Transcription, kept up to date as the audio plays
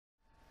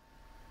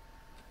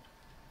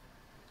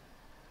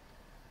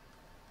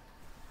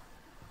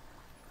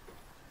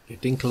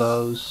getting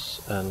close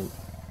and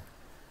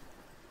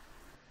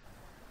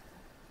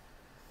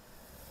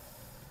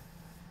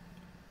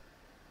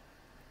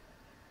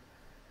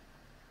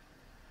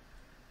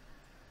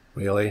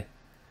really?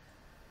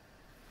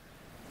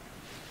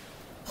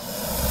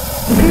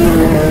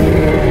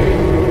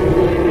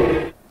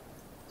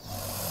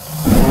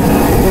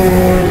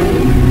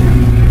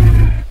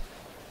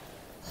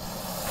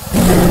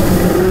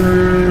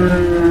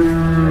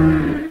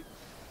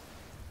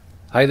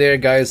 Hi there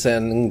guys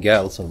and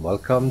gals, and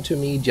welcome to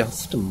me,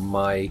 Just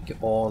Mike,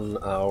 on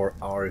our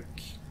ARK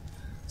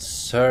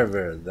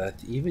server that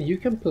even you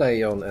can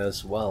play on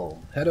as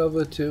well. Head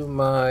over to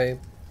my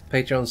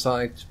Patreon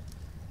site,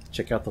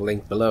 check out the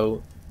link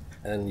below,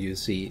 and you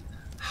see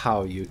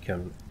how you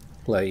can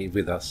play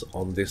with us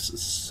on this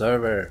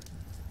server.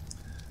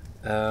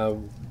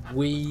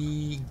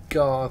 We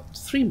got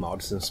 3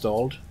 mods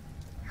installed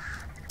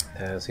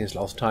since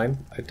last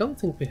time. I don't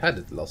think we had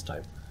it last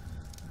time.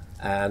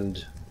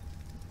 And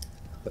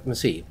let me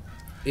see.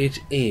 It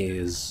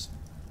is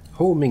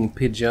homing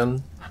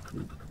pigeon.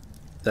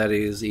 That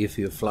is if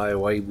you fly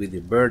away with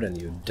your bird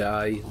and you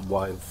die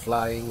while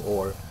flying,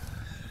 or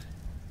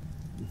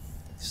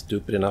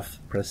stupid enough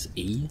press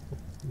E,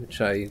 which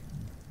I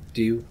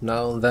do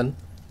now and then.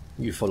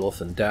 You fall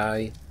off and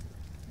die.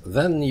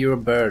 Then your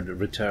bird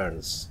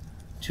returns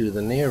to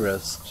the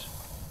nearest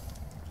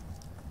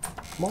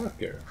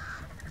marker.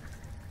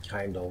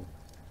 Kind of,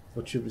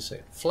 what should we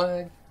say?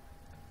 Flag?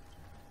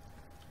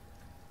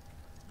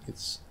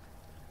 It's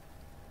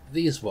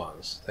these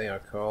ones. They are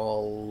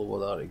called,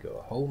 what are they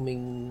called?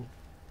 Homing.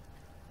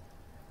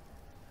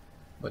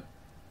 But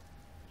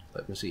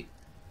let me see.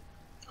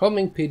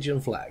 Homing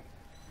pigeon flag.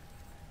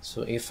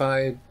 So if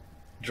I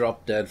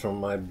drop dead from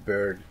my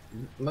bird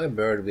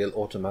will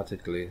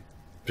automatically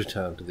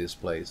return to this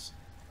place.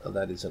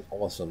 That is an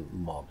awesome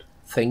mod.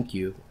 Thank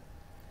you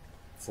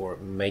for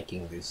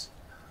making this.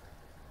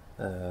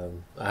 I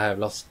have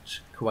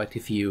lost quite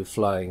a few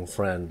flying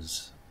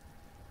friends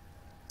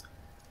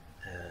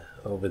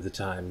over the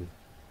time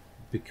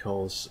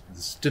because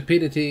the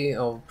stupidity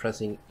of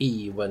pressing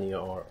E when you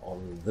are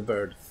on the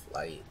bird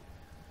flying.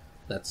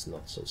 That's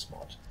not so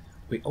smart.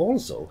 We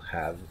also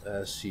have,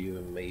 as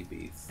you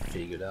maybe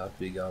figured out,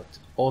 we got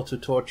auto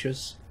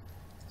torches.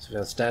 So we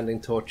have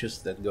standing torches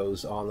that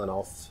goes on and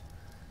off,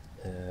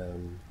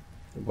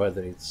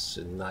 whether it's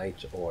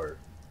night or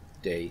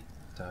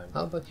daytime.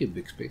 How about you,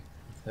 Bixby?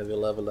 Have you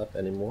leveled up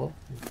anymore?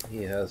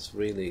 He has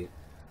really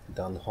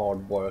done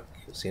hard work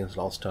since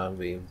last time.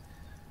 We've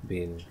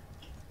been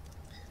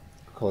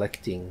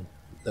collecting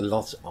a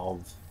lot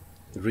of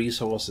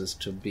resources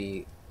to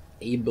be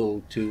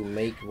able to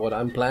make what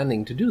I'm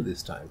planning to do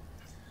this time.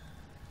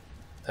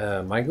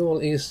 My goal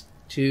is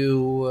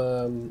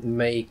to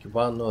make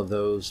one of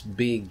those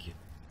big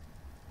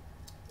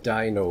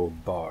dino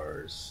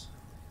bars,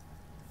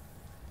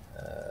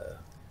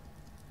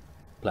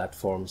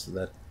 platforms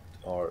that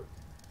are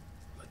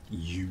like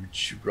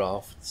huge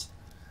rafts.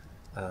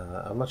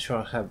 I'm not sure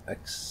I have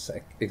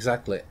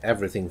exactly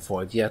everything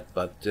for it yet,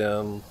 but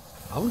I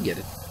will get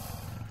it.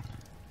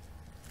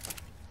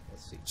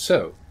 Let's see.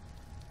 So,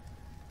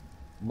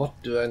 what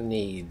do I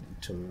need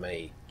to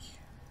make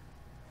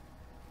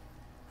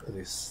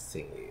this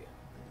thingy?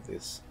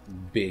 This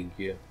big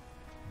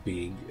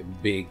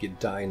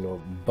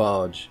dino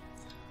barge?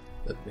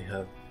 Let me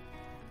have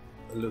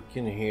a look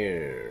in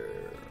here.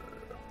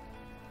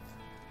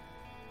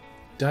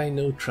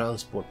 Dino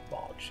transport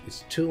barge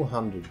is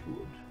 200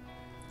 wood.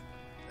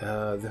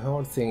 The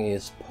hard thing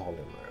is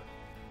polymer.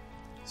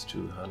 It's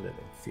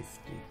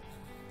 250.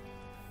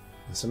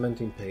 And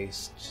cementing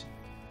paste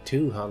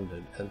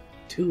 200, and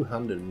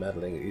 200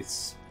 metalling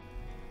is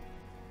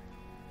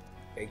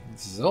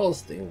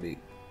exhaustingly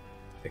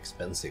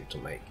expensive to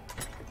make.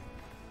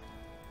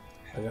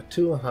 I got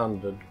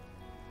 200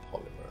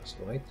 polymers,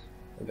 right?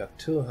 I got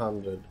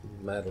 200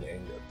 metal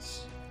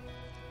ingots.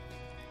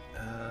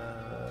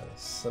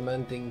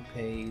 Cementing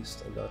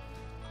paste, I got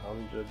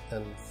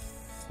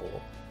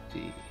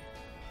 140.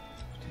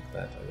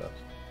 That I got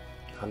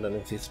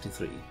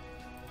 153,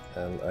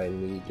 and I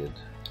needed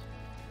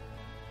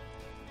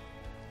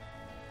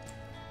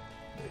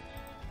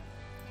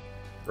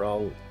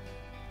wrong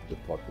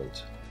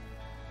department.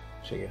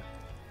 Check it.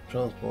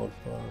 Transport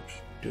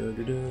barge. I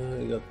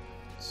got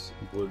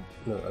wood.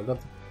 No, I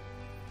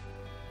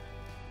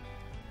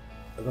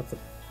got the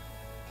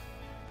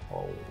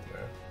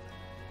polymer.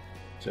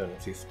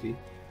 250.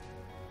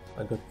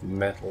 I got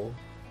metal.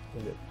 I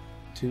got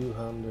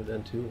 200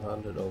 and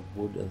 200 of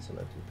wood and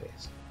cementing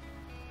paste.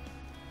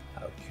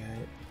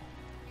 Okay.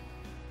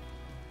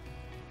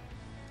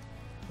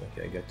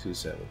 Okay, I got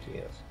 270,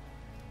 yes.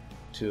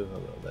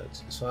 200,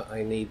 that's so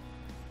I need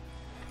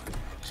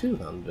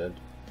 200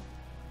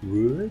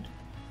 wood.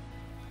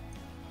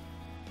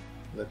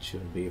 That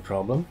shouldn't be a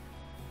problem.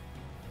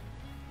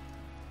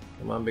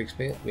 Come on,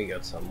 Bixby, we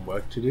got some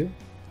work to do.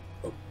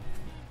 Oh,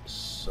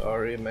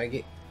 sorry,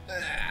 Maggie.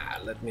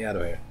 Let me out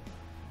of here.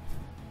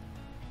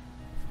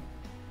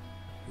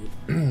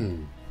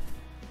 Everything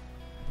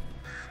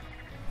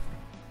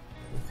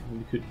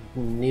will be could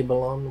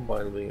nibble on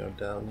while we are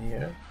down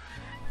here.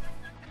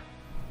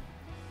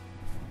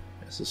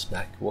 There's a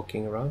snack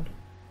walking around.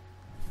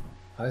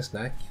 Hi,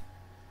 snack.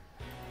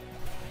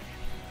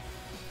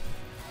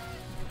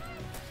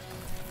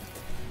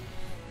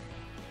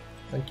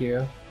 Thank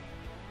you.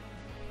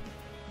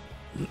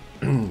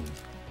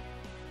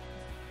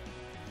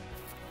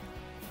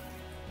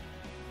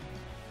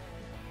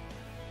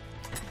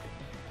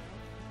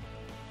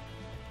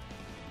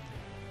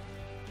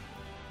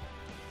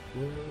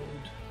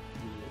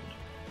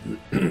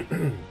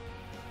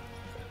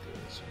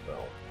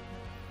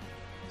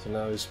 So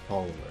now it's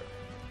polymer.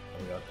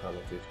 I got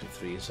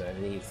 153, so I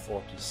need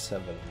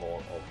 47 more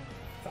of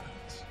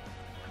that.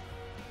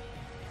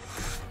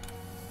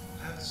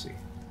 Let's see.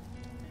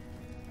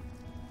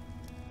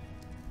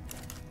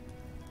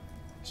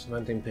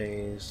 Cementing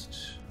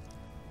paste.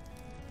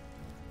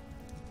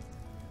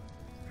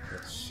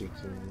 That's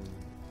chicken.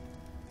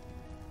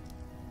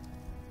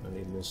 I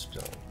need more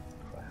stone.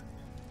 Crap.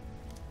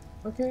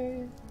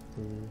 Okay.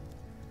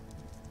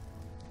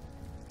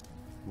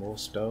 More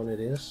stone it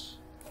is.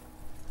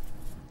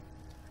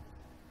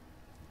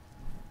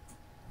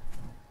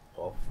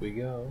 Off we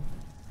go.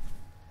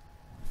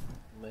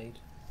 Mate.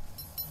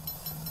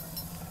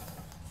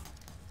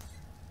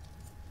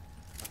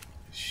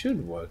 It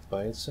should work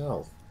by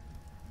itself.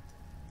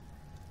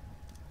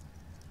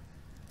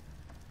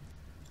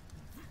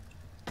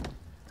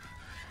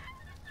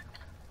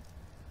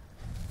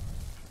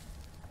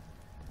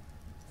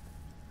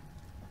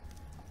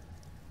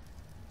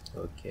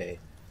 Okay,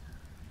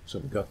 so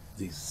we got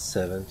these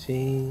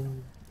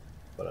 17,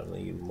 but I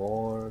need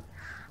more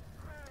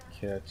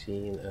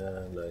keratin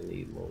and I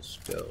need more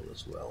stone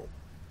as well.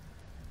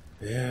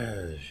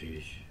 Yeah,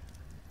 sheesh.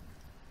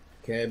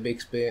 Okay,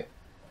 Bixby,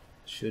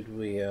 should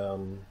we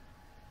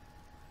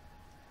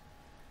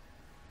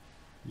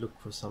look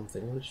for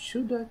something, or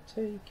should I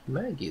take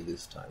Maggie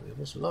this time? It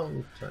was a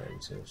long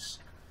time since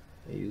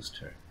I used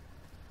her.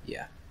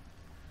 Yeah,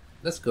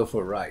 let's go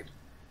for a ride.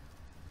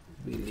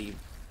 We leave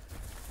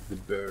the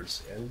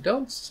birds and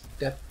don't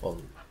step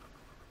on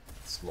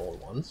small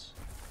ones.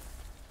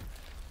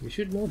 You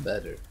should know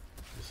better.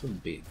 They're so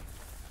big.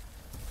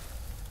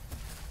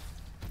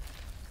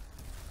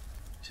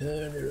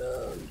 Turn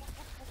around.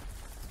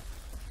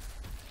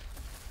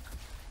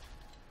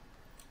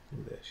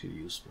 Maybe I should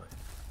use my...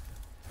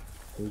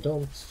 And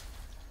don't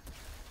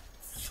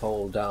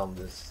fall down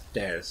the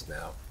stairs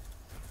now.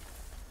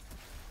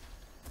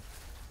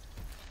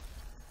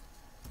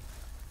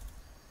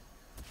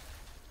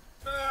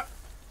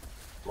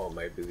 Or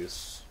maybe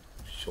this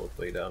short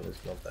way down is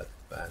not that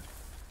bad.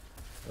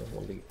 I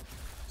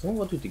don't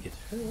want you to get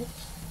hurt.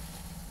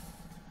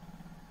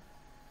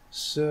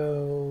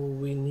 So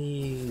we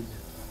need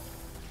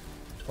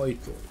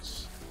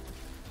titles.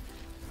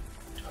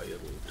 Title.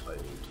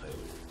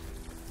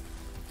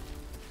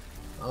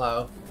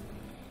 Hello.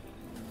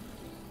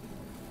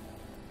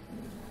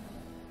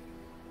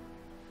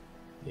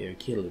 You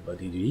killed it, but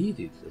did you eat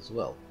it as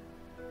well?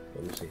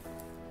 Let me see.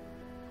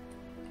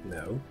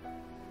 No.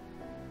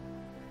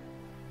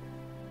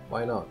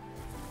 Why not?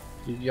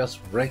 You just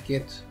wreck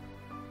it.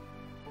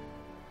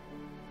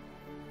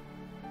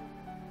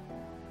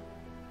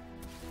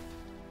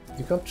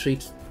 You can't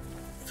treat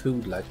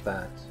food like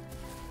that.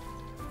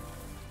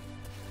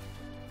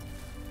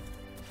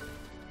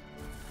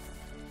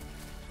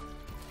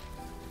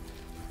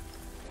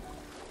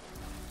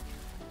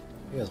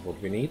 Here's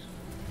what we need.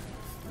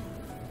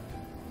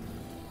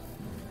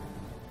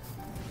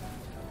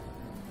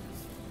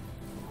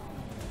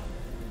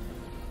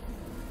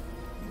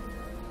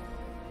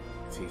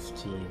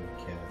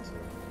 Cattle.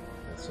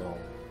 That's all.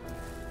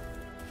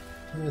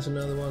 Here's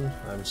another one.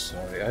 I'm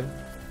sorry, I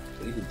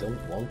really don't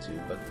want to,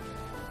 but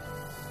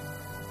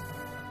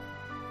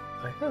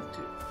I have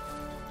to.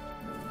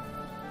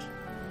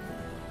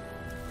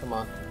 Come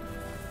on.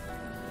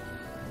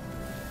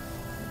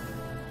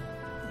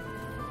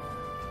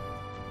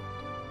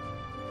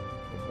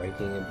 I'm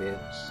waiting a bit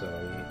so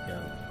you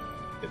can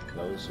get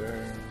closer.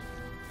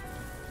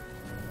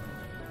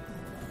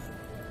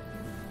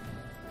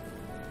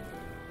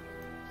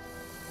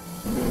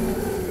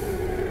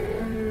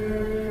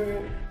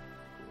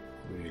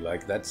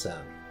 Like that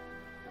sound.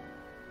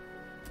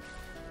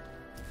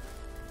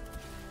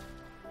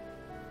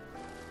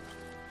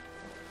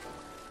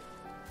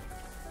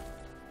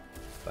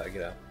 Back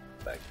it up,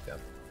 back it up.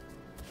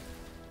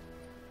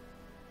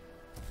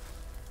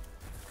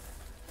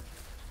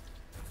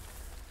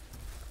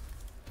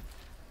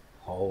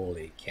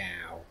 Holy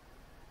cow.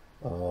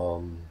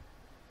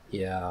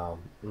 Yeah,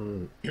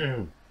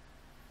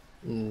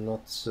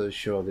 not so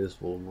sure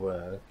this will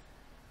work.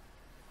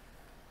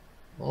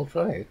 I'll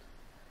try it.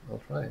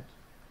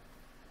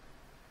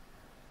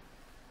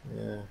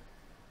 Yeah.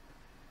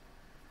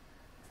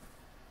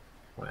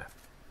 Crap.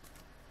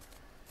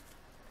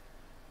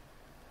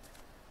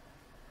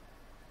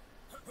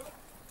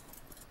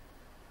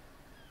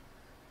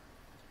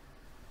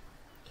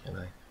 Can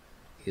I?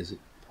 Is it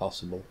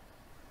possible?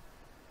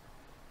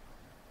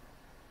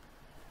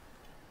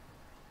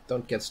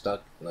 Don't get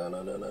stuck. No,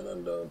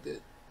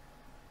 don't.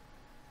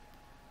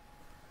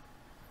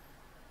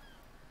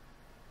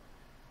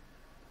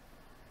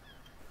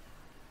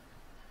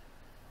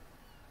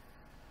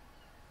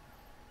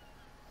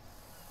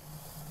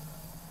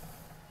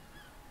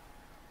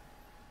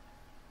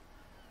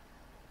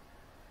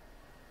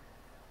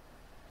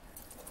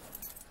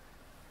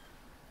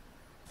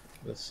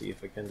 Let's see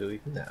if I can do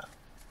it now.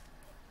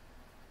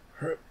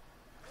 Herp.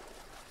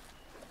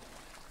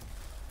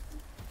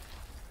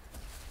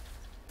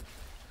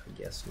 I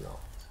guess not.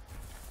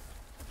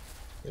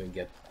 You'll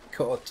get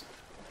caught.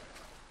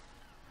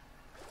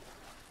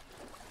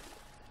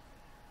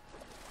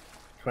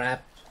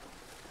 Crap.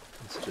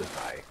 It's too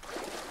high.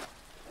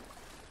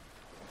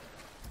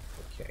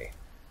 Okay.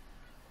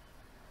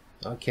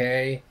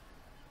 Okay.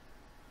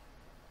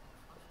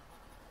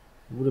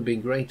 It would have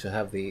been great to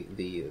have the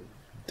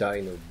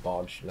Dino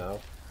Barge now.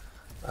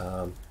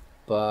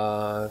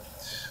 But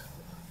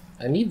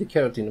I need the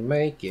keratin to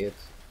make it,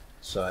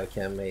 so I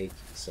can make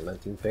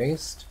cementing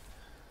paste.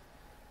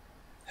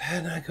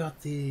 And I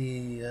got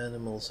the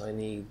animals I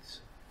need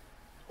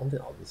on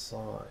the other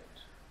side.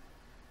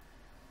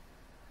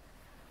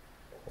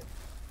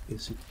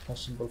 Is it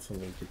possible for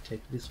me to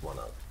take this one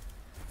out?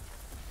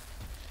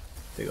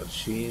 They got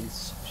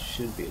shields.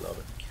 Should be a lot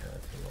of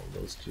keratin on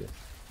those two.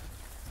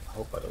 I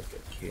hope I don't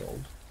get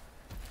killed.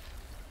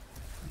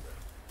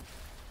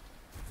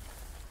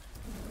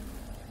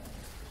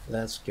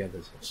 Let's get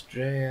some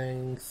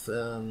strength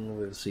and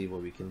we'll see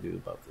what we can do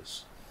about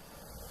this.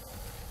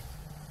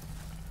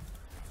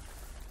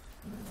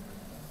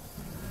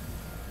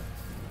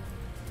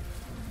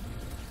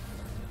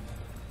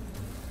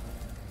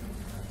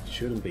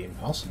 Shouldn't be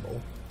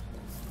impossible.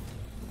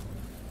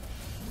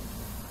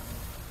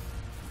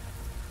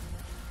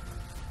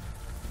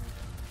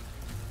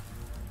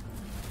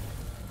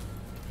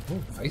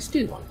 Oh,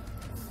 feisty one.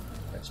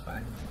 That's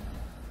bad.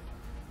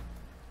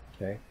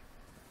 Okay.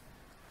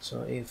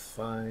 So if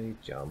I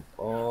jump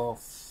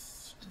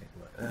off, take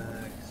my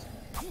axe.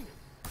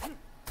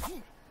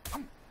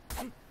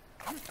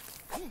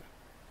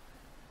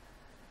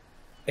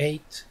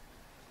 8.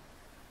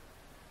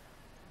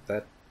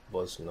 That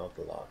was not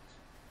a lot.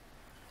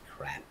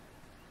 Crap.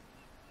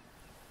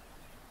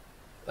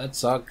 That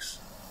sucks.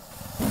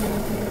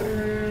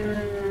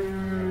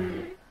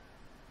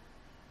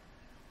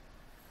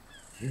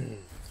 I've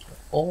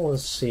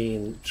always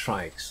seen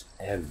trikes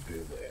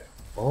everywhere,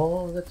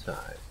 all the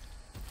time,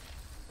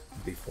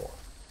 before.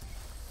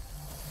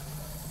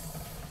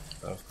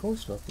 But of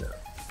course not now.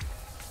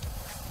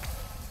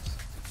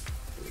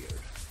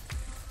 Weird.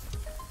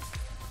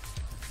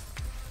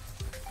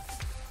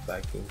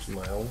 Back into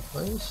my own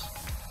place.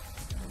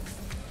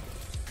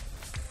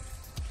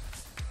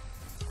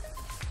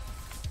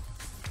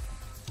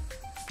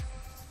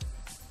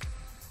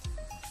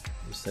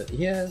 That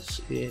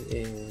yes, it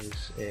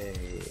is a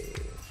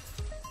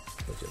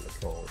what's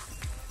it called?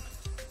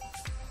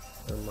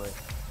 Am I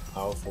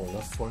powerful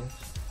enough for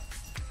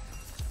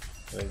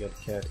it? I got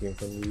keratin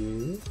from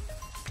you.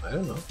 I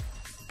don't know.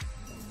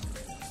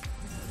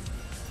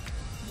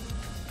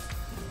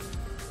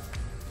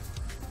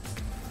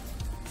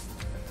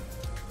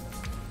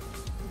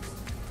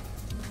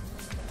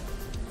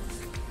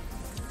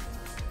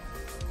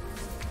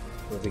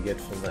 What do we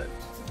get from that?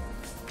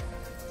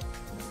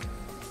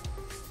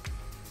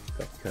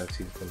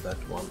 Keratin from that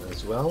one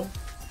as well.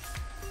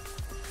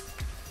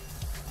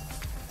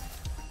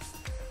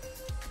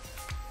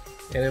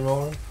 Any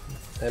more?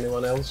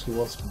 Anyone else who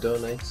wants to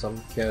donate some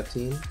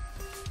keratin?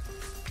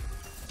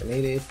 I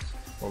need it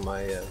for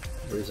my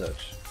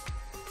research.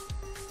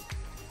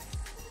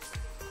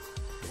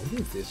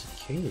 Maybe there's a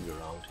cave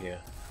around here.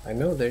 I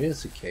know there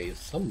is a cave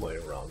somewhere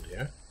around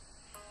here.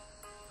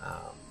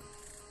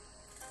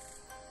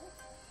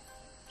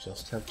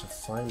 Just have to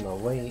find my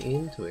way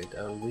into it,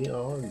 and we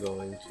are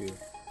going to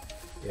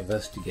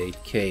investigate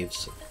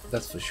caves,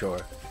 that's for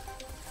sure.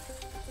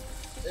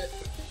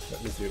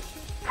 Let me through.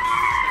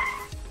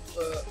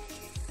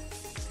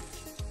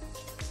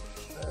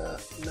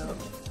 No,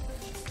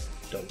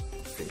 don't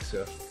think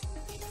so.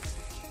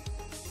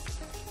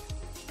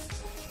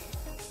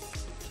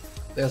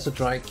 There's a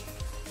trike.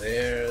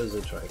 There's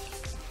a trike.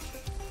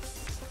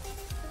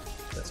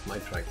 That's my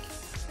trike.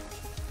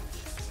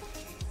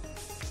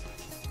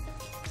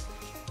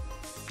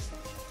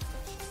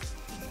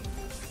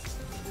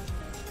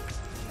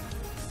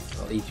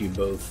 I'll eat you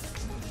both.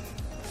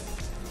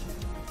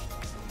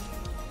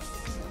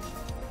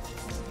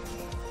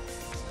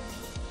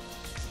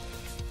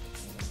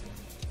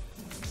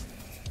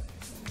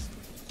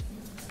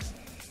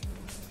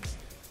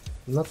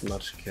 Not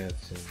much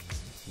cats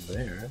in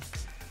there.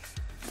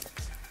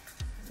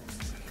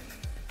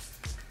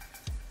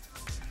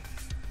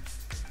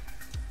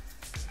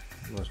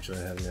 What should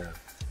I have now?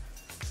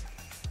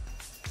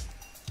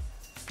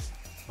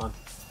 Come on,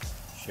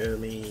 show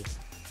me.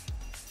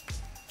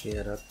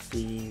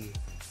 Keratin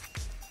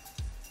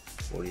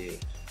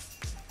 48.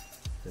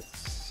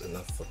 That's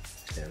enough for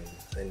 10.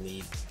 I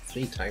need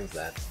 3 times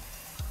that.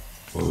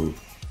 Ooh.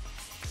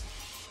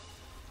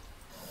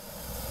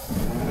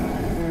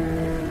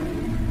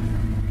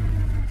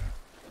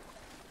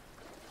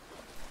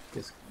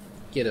 Just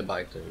get a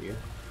bite of you.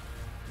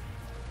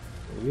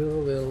 You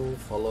will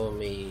follow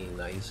me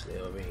nicely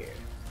over here.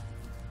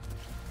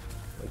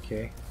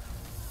 Okay.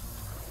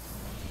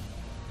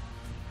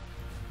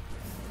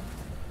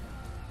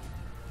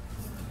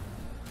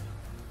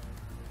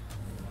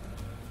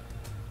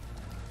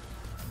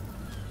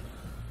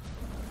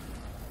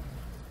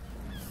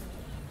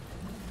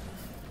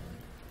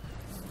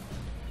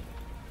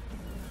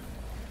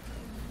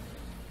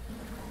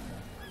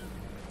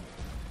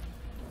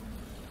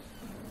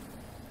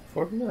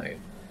 49.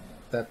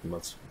 That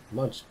much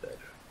better.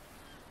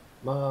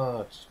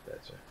 Much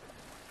better.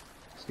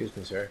 Excuse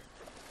me, sir.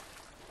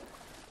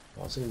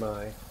 Passing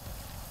by.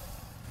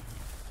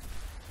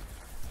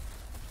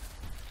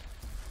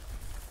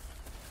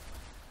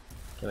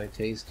 Can I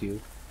taste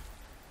you?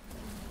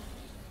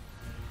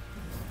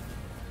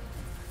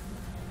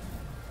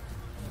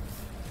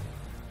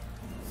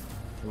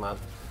 Come on.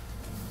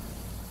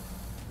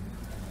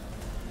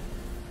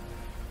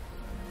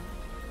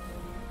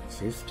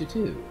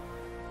 $52.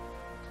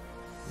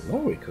 Now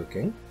we're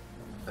cooking.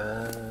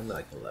 And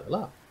I can level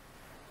up.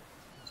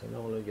 So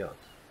now what have we got?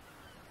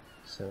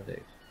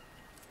 78.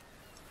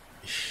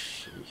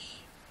 Sheesh.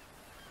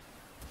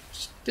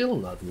 Still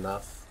not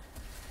enough.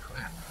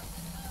 Crap.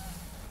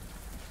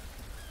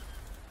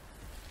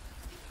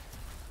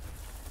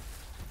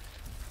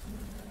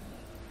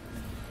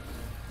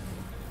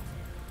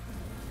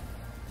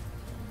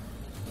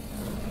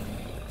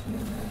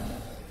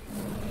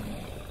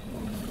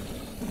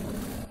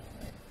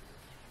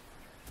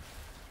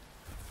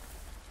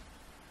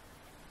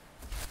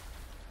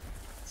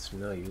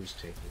 No use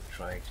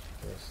trying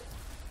because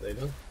they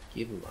don't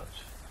give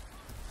much,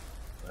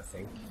 I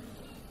think.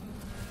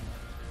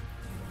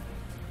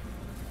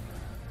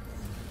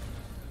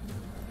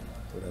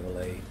 Level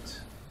 8,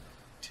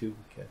 2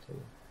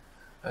 cattle.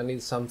 I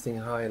need something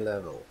high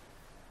level.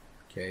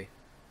 Okay.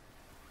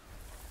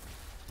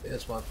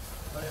 There's one.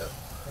 Hurry up,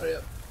 hurry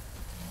up.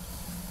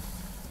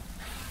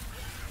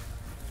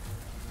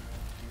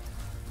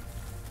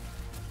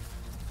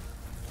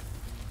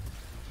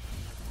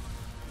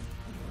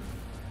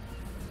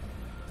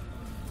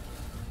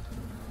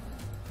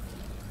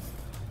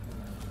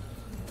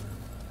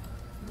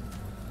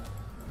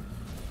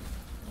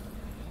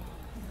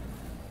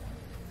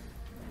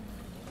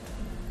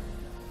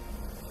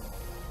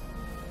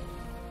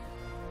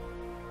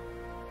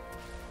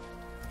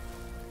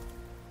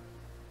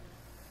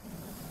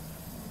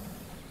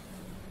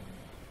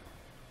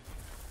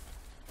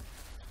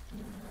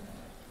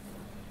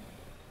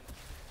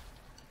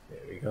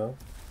 Go.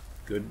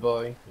 Good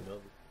boy, you know.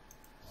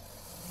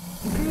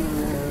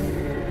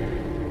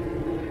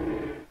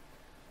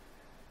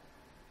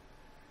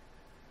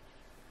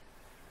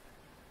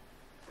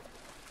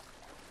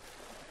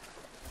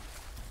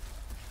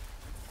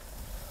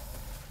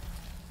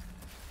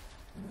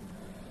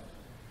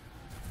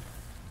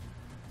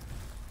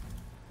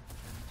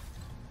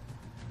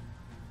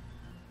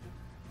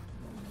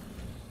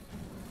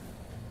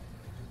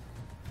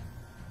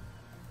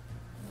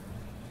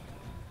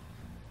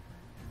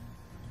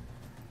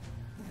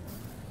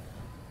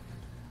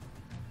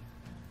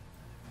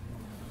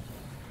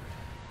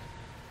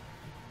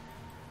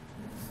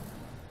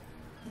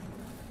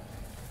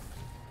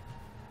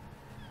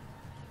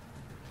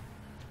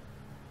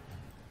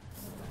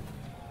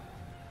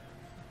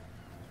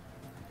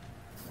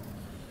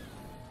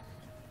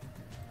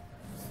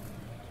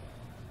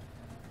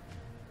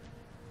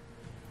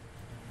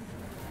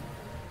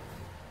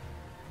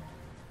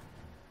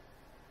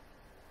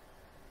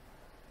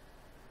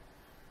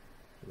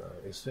 Now,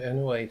 is there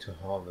any way to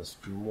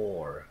harvest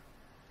more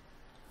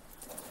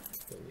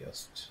than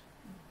just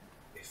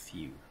a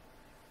few?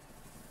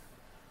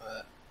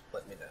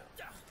 Let me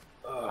down.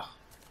 Ugh.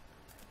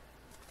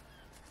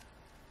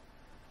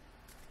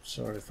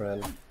 Sorry,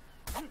 friend.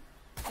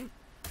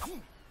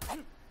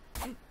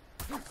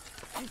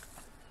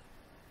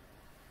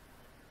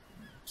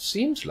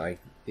 Seems like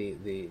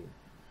the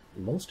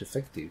most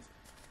effective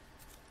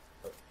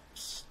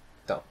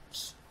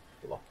stops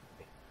blocking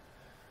me.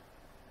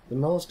 The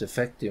most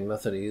effective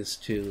method is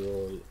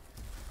to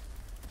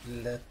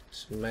let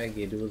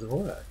Maggie do the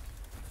work.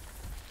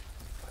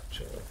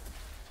 Actually.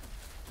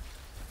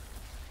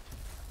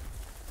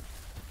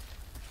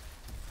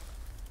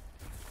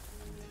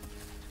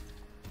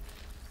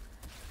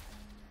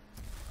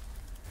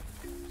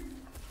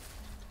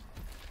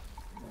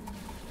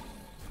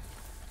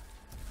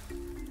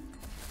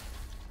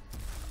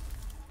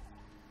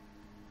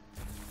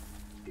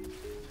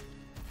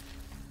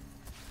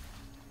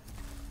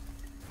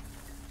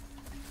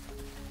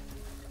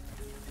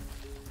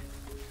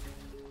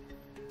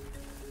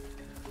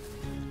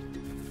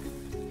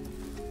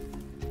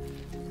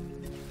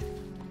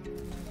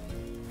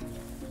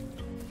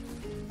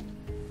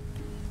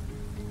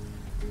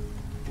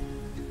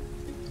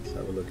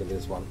 Have a look at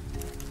this one.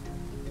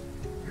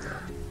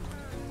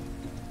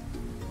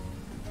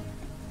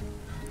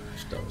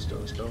 Stone,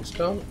 stone, stone,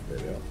 stone. There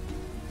we go.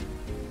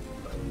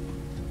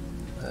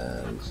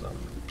 And some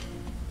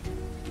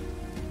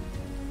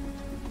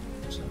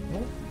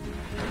more.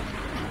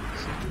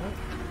 Some more.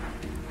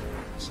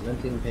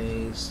 Cementing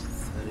paste,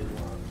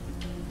 31.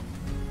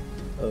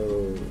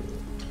 Oh,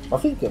 I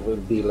think it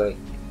would be like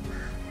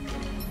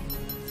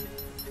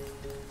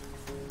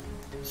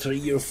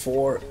 3 or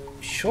 4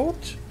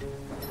 short.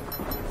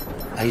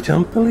 I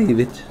don't believe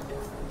it.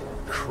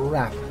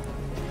 Crap.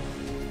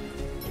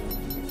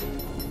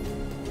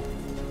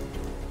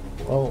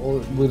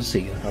 Well, we'll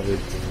see how it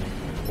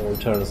all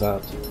turns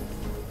out.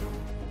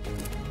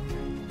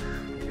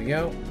 Here we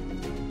go.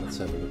 Let's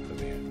have a look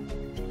over here.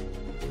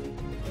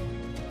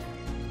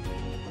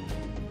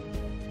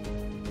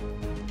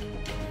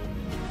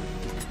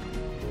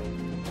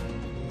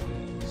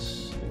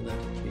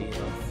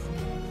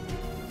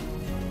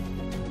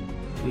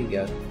 we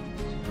got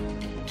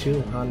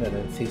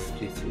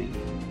 253.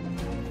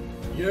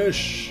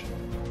 Yes!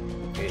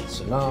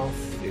 It's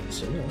enough,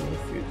 it's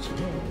enough, it's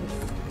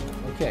enough.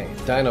 Okay,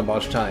 Dino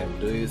Barge time.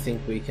 Do you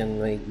think we can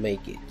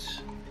make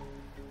it?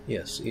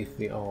 Yes, if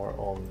we are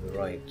on the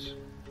right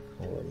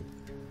column.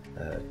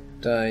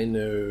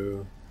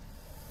 Dino...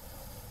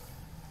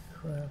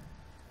 Crap.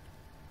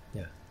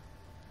 Yeah.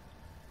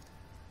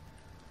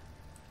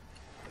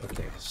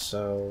 Okay,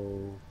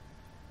 so...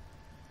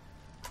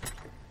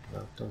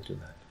 No, don't do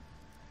that.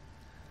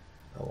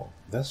 I want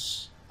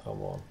this, I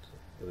want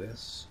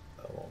this,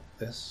 I want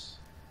this,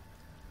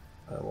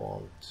 I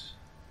want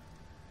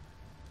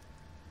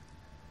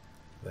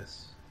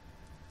this,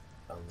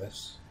 and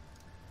this,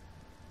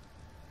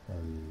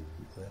 and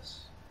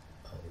this,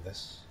 and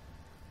this,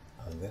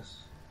 and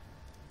this.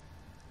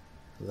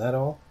 Is that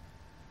all?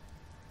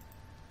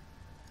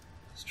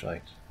 Let's try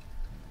it.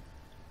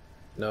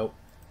 No,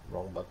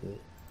 wrong button.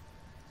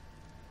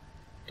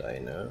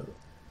 Dino.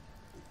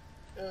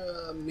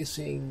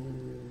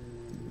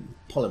 Missing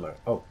polymer.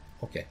 Oh,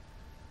 okay.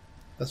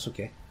 That's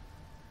okay.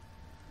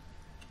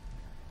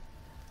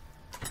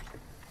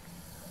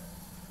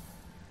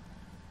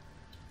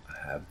 I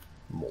have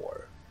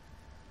more.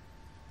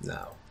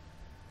 Now.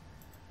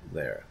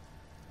 There.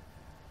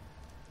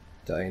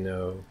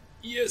 Dino.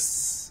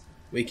 Yes!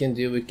 We can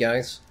do it,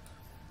 guys.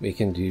 We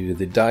can do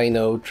the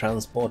Dino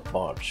transport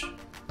barge.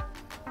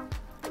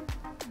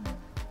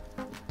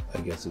 I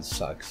guess it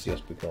sucks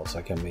just because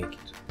I can make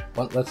it.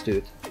 Well, let's do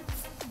it.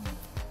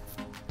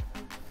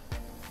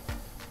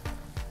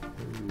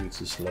 Ooh,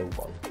 it's a slow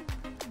one.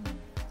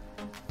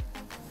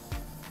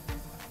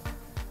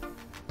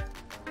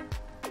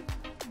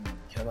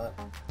 Come on.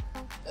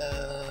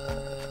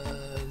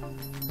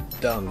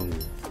 Done.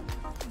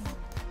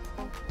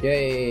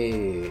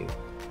 Yay!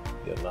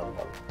 You're another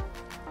one.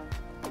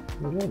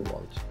 What do I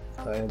want?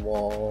 I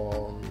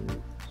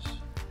want...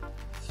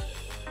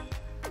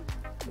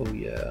 Oh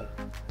yeah.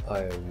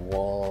 I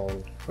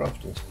want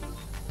crafting skills.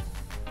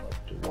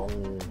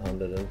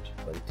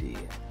 120.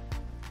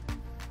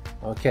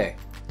 Okay,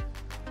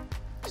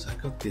 so I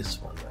got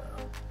this one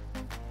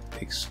now.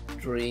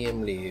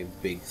 Extremely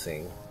big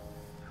thing.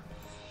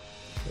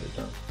 Put it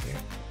down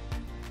here.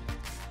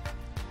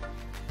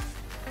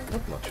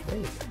 Not much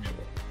weight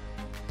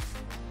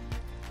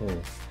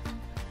actually.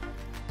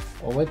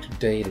 I'll wait to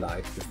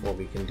daylight before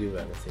we can do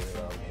anything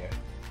around here.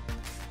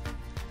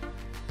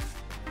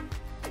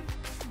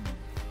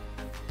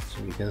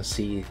 You can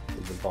see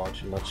the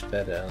barge much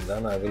better, and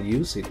then I will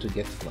use it to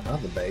get to my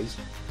other base,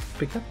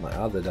 pick up my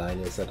other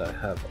dinos that I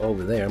have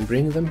over there and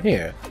bring them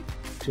here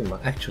to my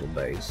actual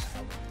base.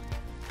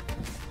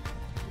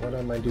 What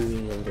am I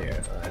doing in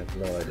there? I have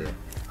no idea.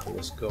 I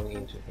was going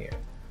into here.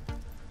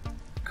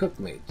 Cook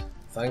meat.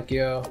 Thank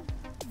you.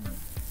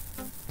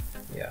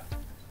 Yeah.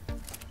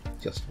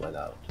 Just went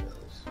out.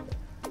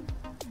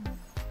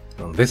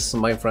 And this,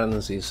 my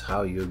friends, is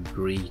how you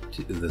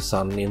greet the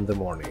sun in the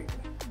morning.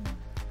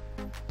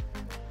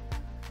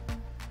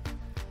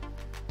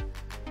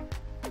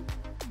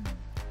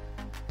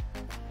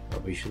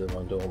 We should have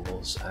found all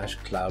those ash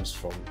clouds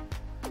from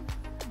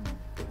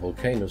the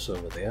volcanoes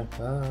over there,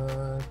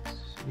 but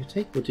you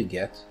take what you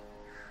get.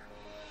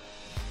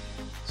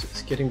 So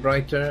it's getting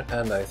brighter,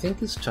 and I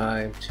think it's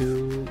time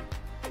to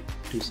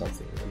do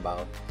something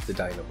about the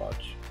Dino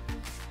Barge.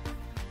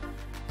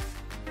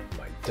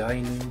 My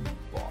Dino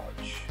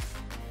Barge.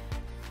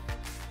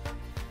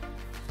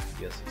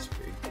 Yes, it's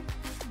big.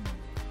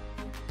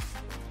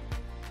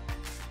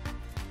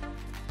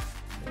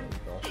 Oh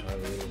gosh, I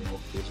really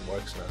hope this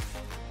works now.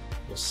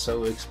 It was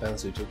so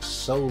expensive, it took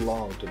so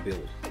long to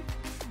build.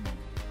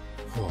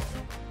 Oh.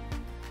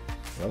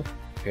 Well,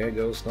 here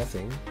goes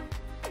nothing.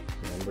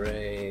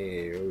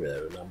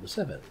 Number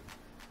 7.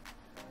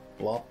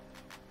 Plop.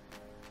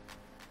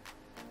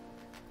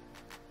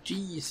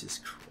 Jesus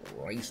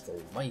Christ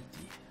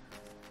almighty.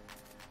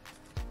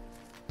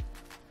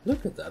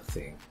 Look at that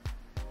thing.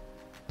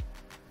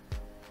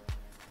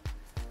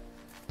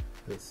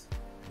 With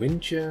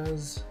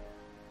winches.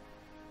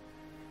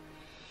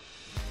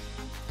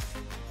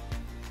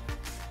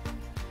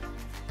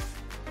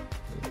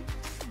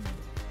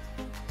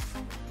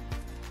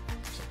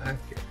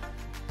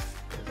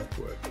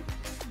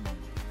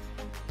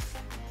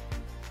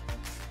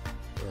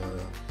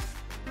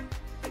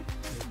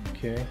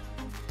 Okay.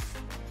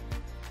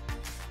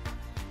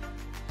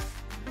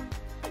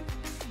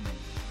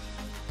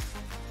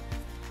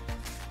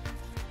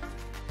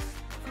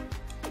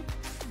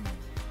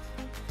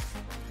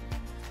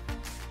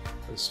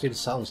 It still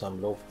sounds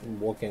I'm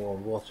walking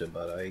on water,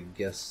 but I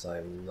guess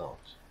I'm not.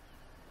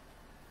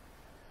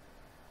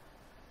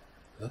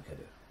 Look at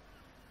it.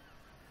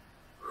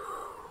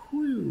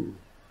 Whew.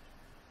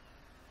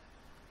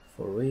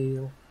 For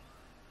real.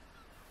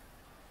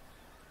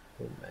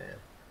 Oh man.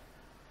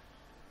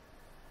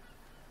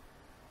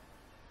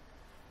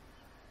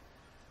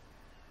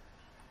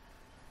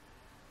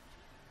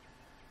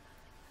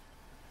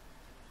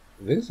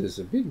 This is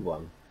a big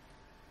one.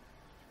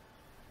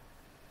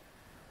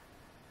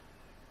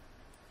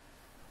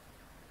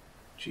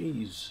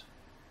 Jeez.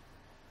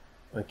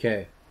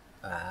 Okay.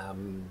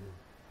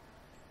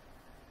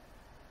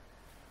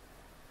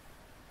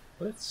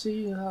 Let's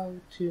see how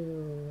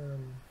to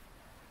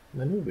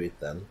maneuver it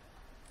then.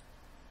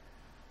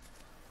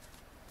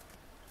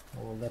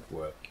 How will that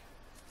work?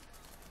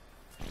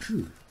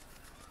 Phew.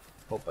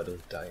 Hope I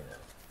don't die now.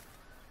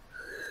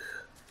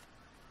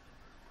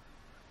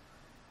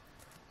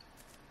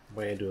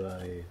 Where do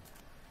I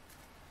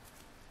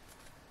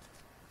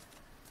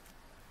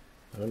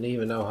don't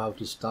even know how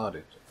to start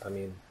it. I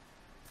mean,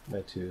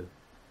 where to...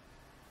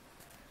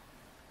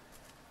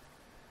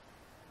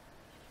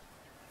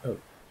 Oh.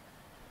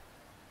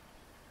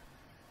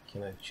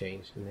 Can I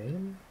change the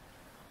name?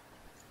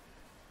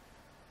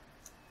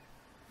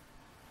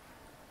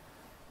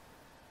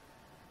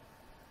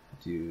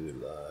 Do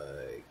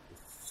like...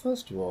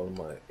 First of all,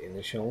 my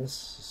initials,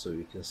 so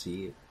you can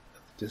see it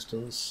at the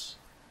distance.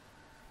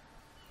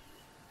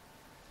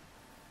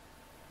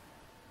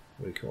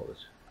 What do you call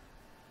it?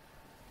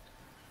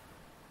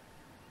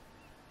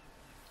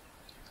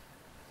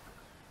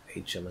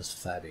 HMS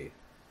Fatty.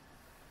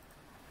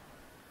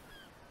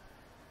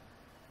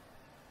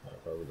 I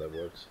don't know how that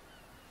works.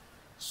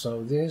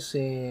 So this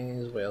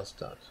is where I'll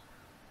start.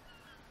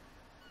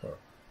 Or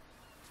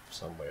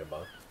somewhere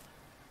about.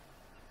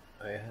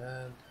 I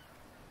had...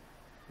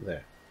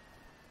 There.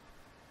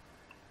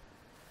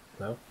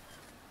 No?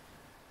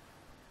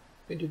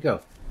 Where'd you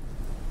go?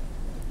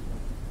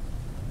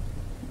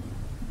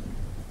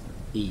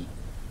 E.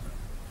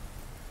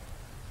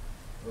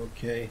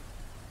 Okay.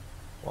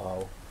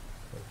 Wow.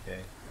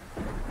 Okay.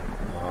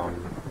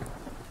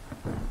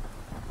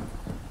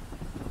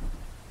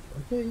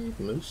 Okay, it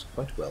moves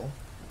quite well.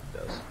 It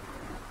does.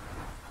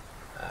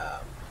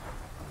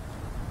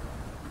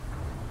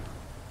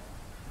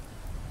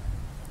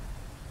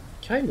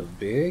 Kind of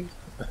big.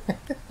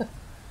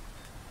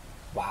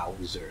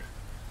 Wowzer.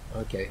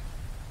 Okay.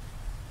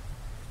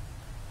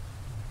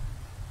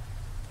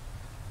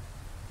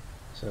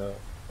 So,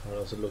 how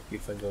does it look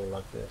if I go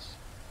like this?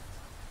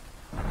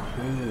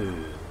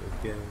 Ooh,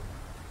 okay.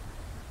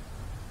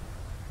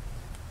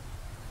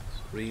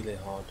 It's really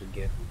hard to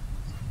get.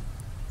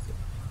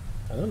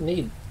 I don't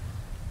need...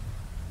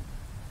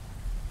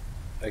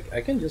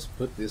 I can just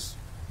put this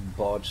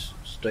barge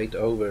straight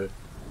over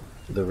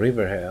the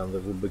river here and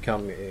it will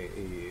become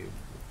it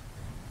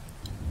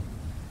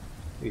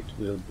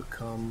will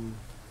become...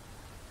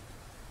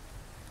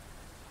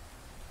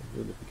 What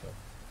will it become?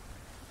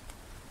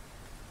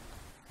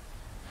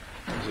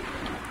 Is it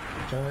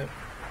time?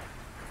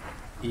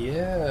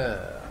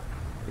 Yeah,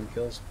 it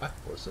goes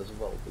backwards as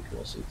well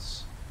because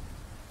it's...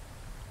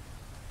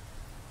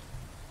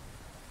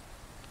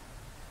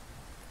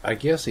 I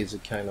guess it's a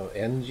kind of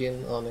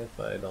engine on it,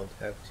 but I don't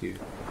have to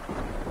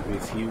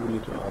refuel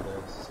it or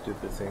other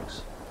stupid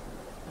things.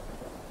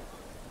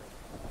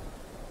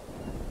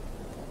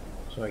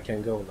 So I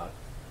can go like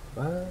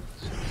that.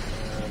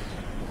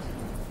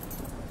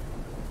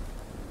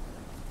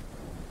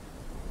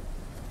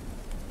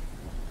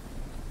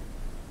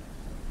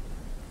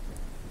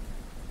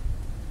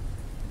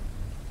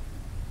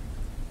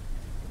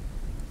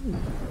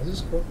 This is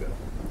Scorpio.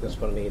 That's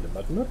what I need,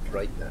 but not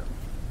right now.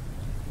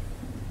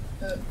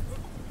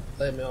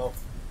 Let me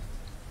off.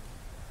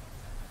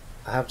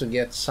 I have to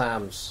get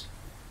Sam's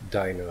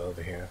dino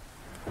over here.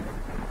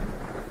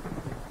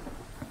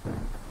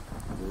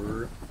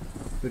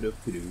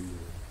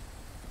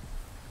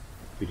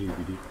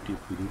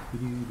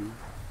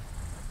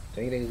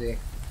 Take it easy.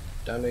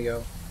 Down we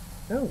go.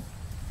 No.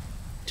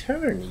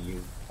 Turn,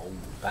 you old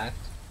bat.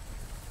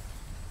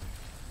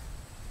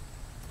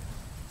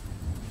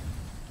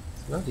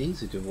 It's not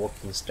easy to walk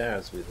in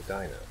stairs with a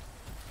dino.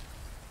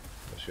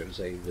 I should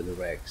say with the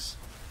Rex.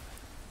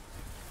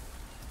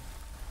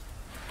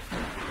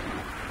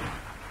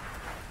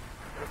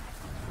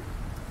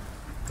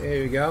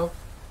 There you go.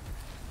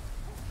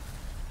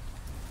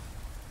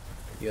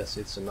 I guess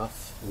it's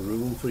enough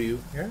room for you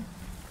here,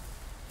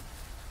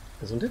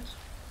 isn't it?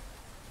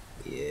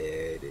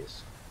 Yeah, it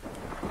is.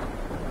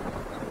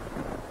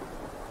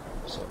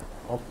 So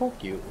I'll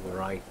park you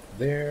right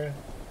there,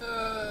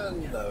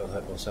 and I'll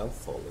have myself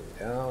falling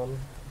down.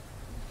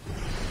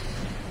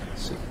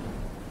 Let's see.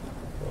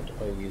 What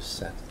are you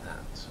set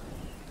at?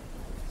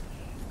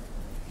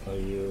 Are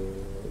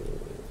you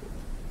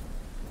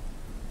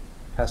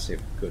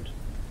passive? Good.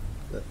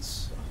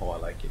 That's how I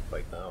like it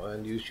right now,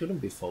 and you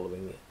shouldn't be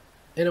following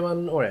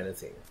anyone or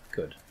anything.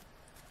 Good.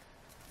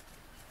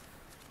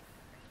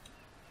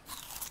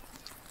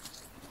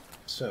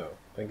 So,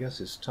 I guess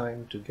it's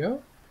time to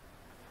go.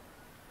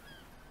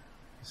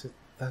 Is it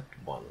that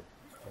one?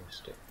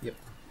 Yep,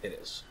 it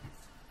is.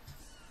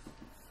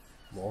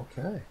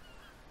 Okay.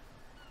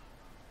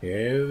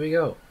 Here we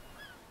go.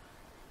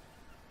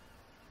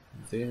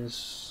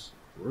 This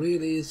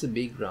really is a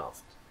big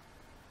raft.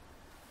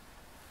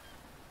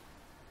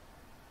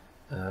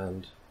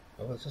 And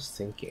I was just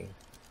thinking,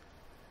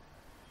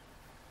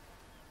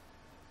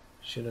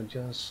 should I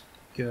just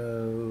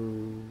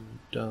go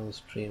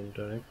downstream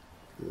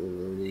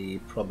directly?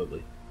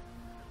 Probably.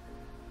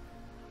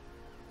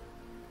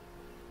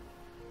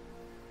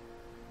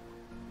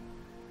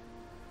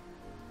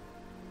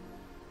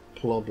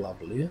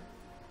 lovely.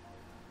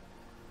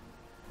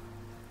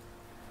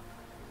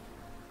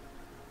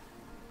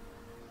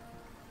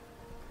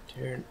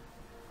 Turn.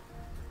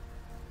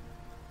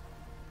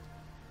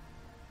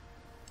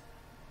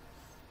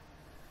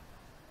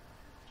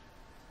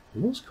 It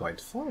moves quite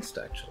fast,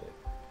 actually.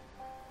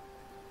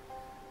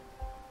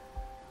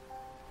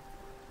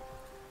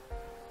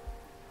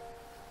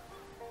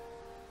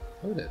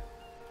 Look at it.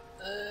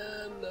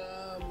 And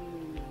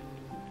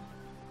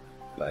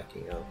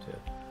backing out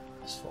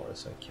as far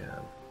as I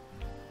can.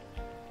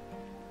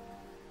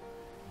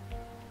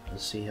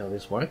 Let's see how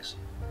this works.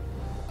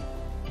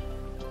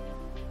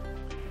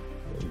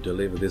 We'll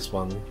deliver this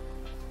one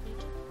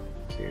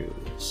to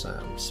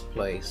Sam's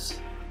place.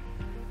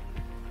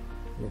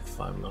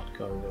 If I'm not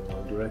going the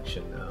wrong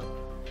direction now,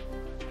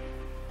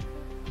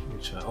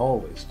 which I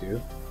always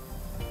do.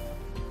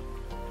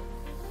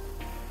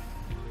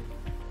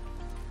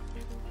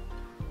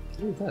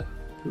 Look at that.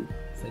 Cool.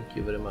 Thank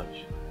you very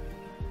much.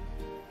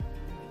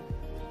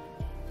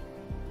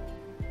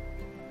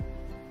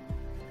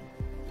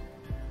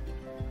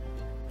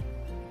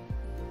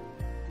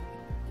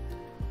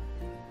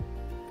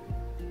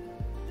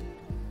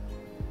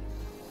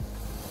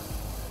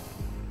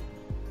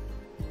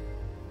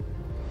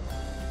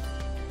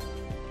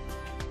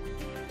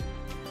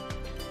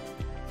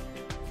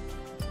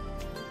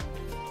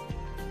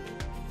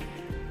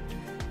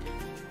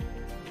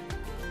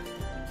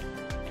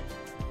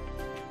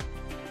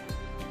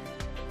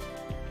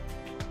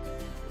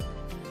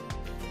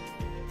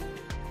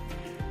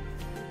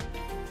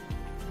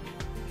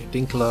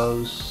 Getting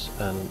close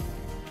and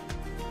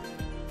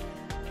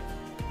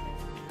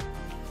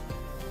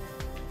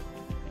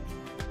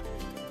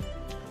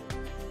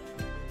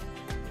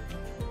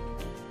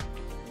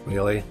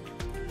really?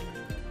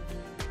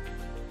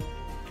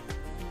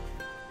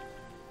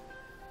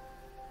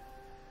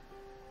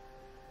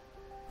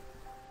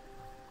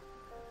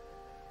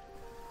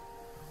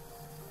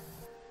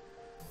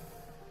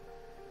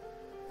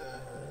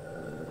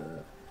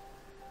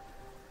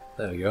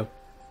 There we go.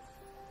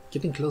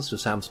 Getting close to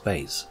Sam's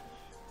base.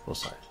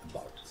 Was I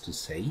about to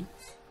say?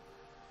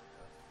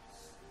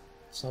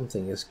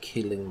 Something is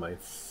killing my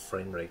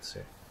frame rates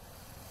here.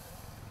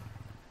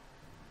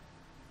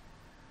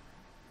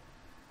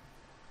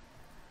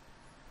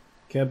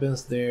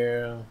 Cabins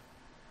there,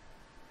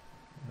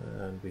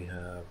 and we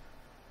have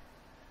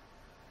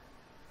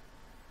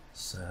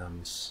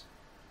Sam's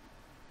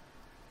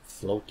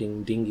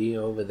floating dinghy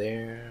over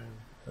there.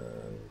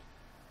 And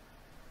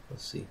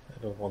let's see,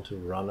 I don't want to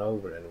run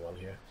over anyone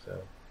here,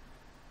 so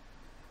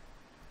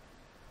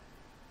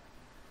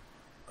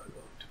I'm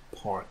going to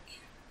park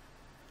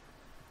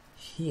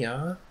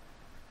here.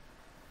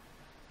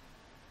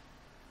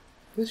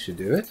 This should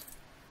do it.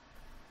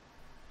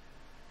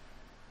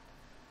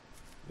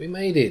 We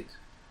made it.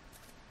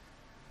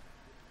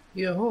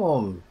 You're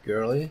home,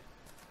 girlie.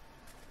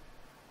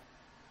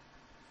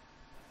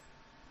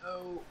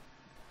 Oh,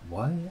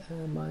 why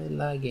am I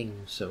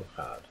lagging so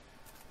hard?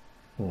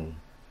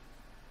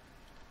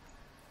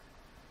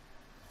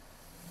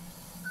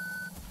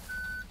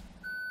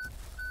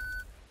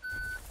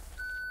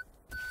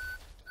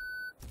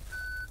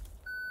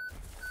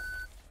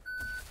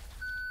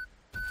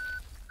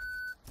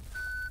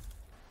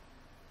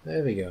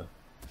 There we go.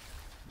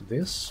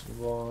 This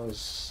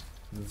was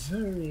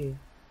very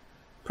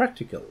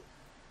practical,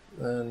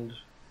 and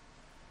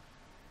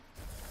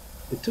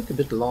it took a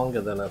bit longer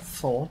than I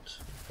thought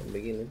from the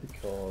beginning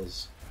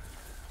because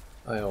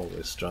I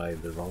always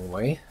drive the wrong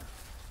way.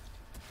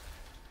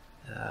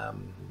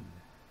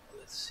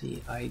 Let's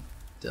see, I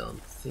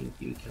don't think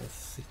you can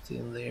fit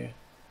in there.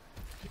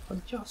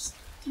 I'm just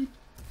a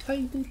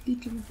tiny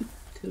little bit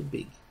too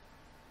big,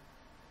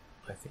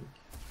 I think.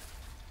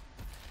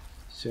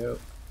 So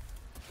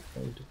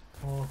I'm going to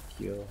park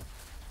you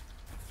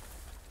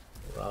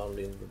around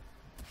in the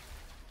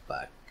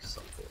back,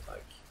 something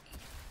like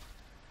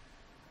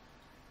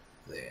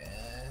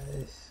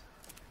there.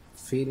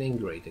 Feeling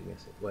great, I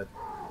guess. But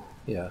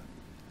yeah,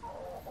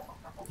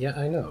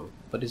 I know,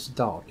 but it's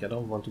dark. I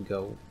don't want to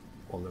go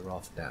on the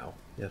raft now.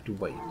 You have to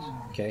wait,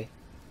 okay?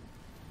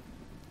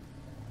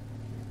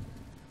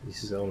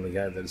 This is the only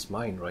guy that is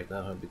mine right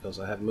now because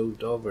I have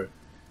moved over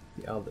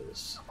the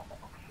others.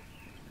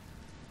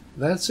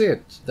 That's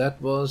it.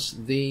 That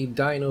was the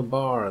Dino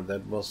bar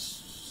that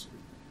was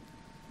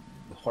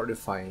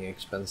horrifying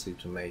expensive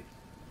to make.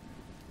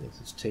 This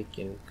has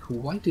taken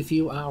quite a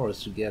few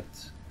hours to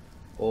get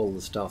all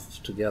the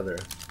stuff together.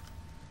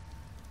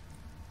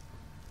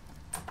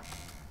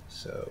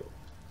 So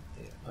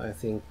yeah, I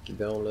think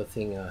the only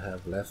thing I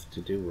have left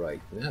to do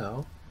right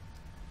now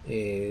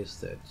is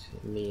that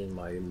me and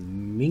my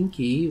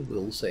Minky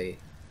will say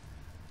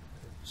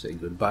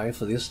goodbye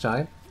for this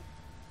time.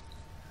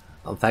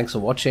 And thanks for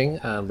watching,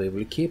 and we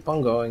will keep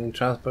on going,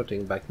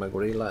 transporting back my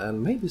gorilla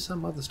and maybe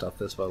some other stuff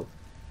as well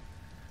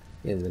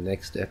in the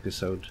next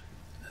episode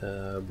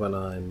when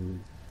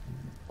I'm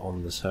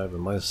on the server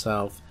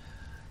myself.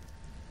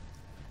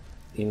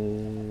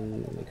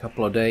 In a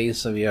couple of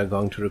days we are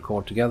going to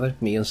record together,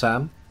 me and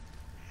Sam.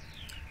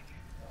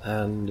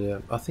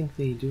 And I think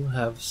we do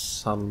have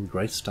some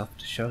great stuff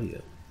to show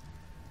you.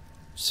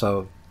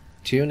 So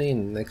tune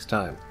in next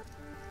time.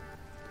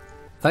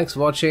 Thanks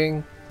for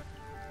watching,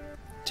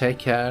 take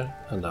care,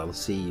 and I'll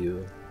see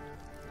you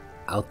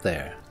out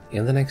there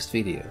in the next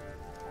video.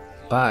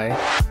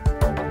 Bye!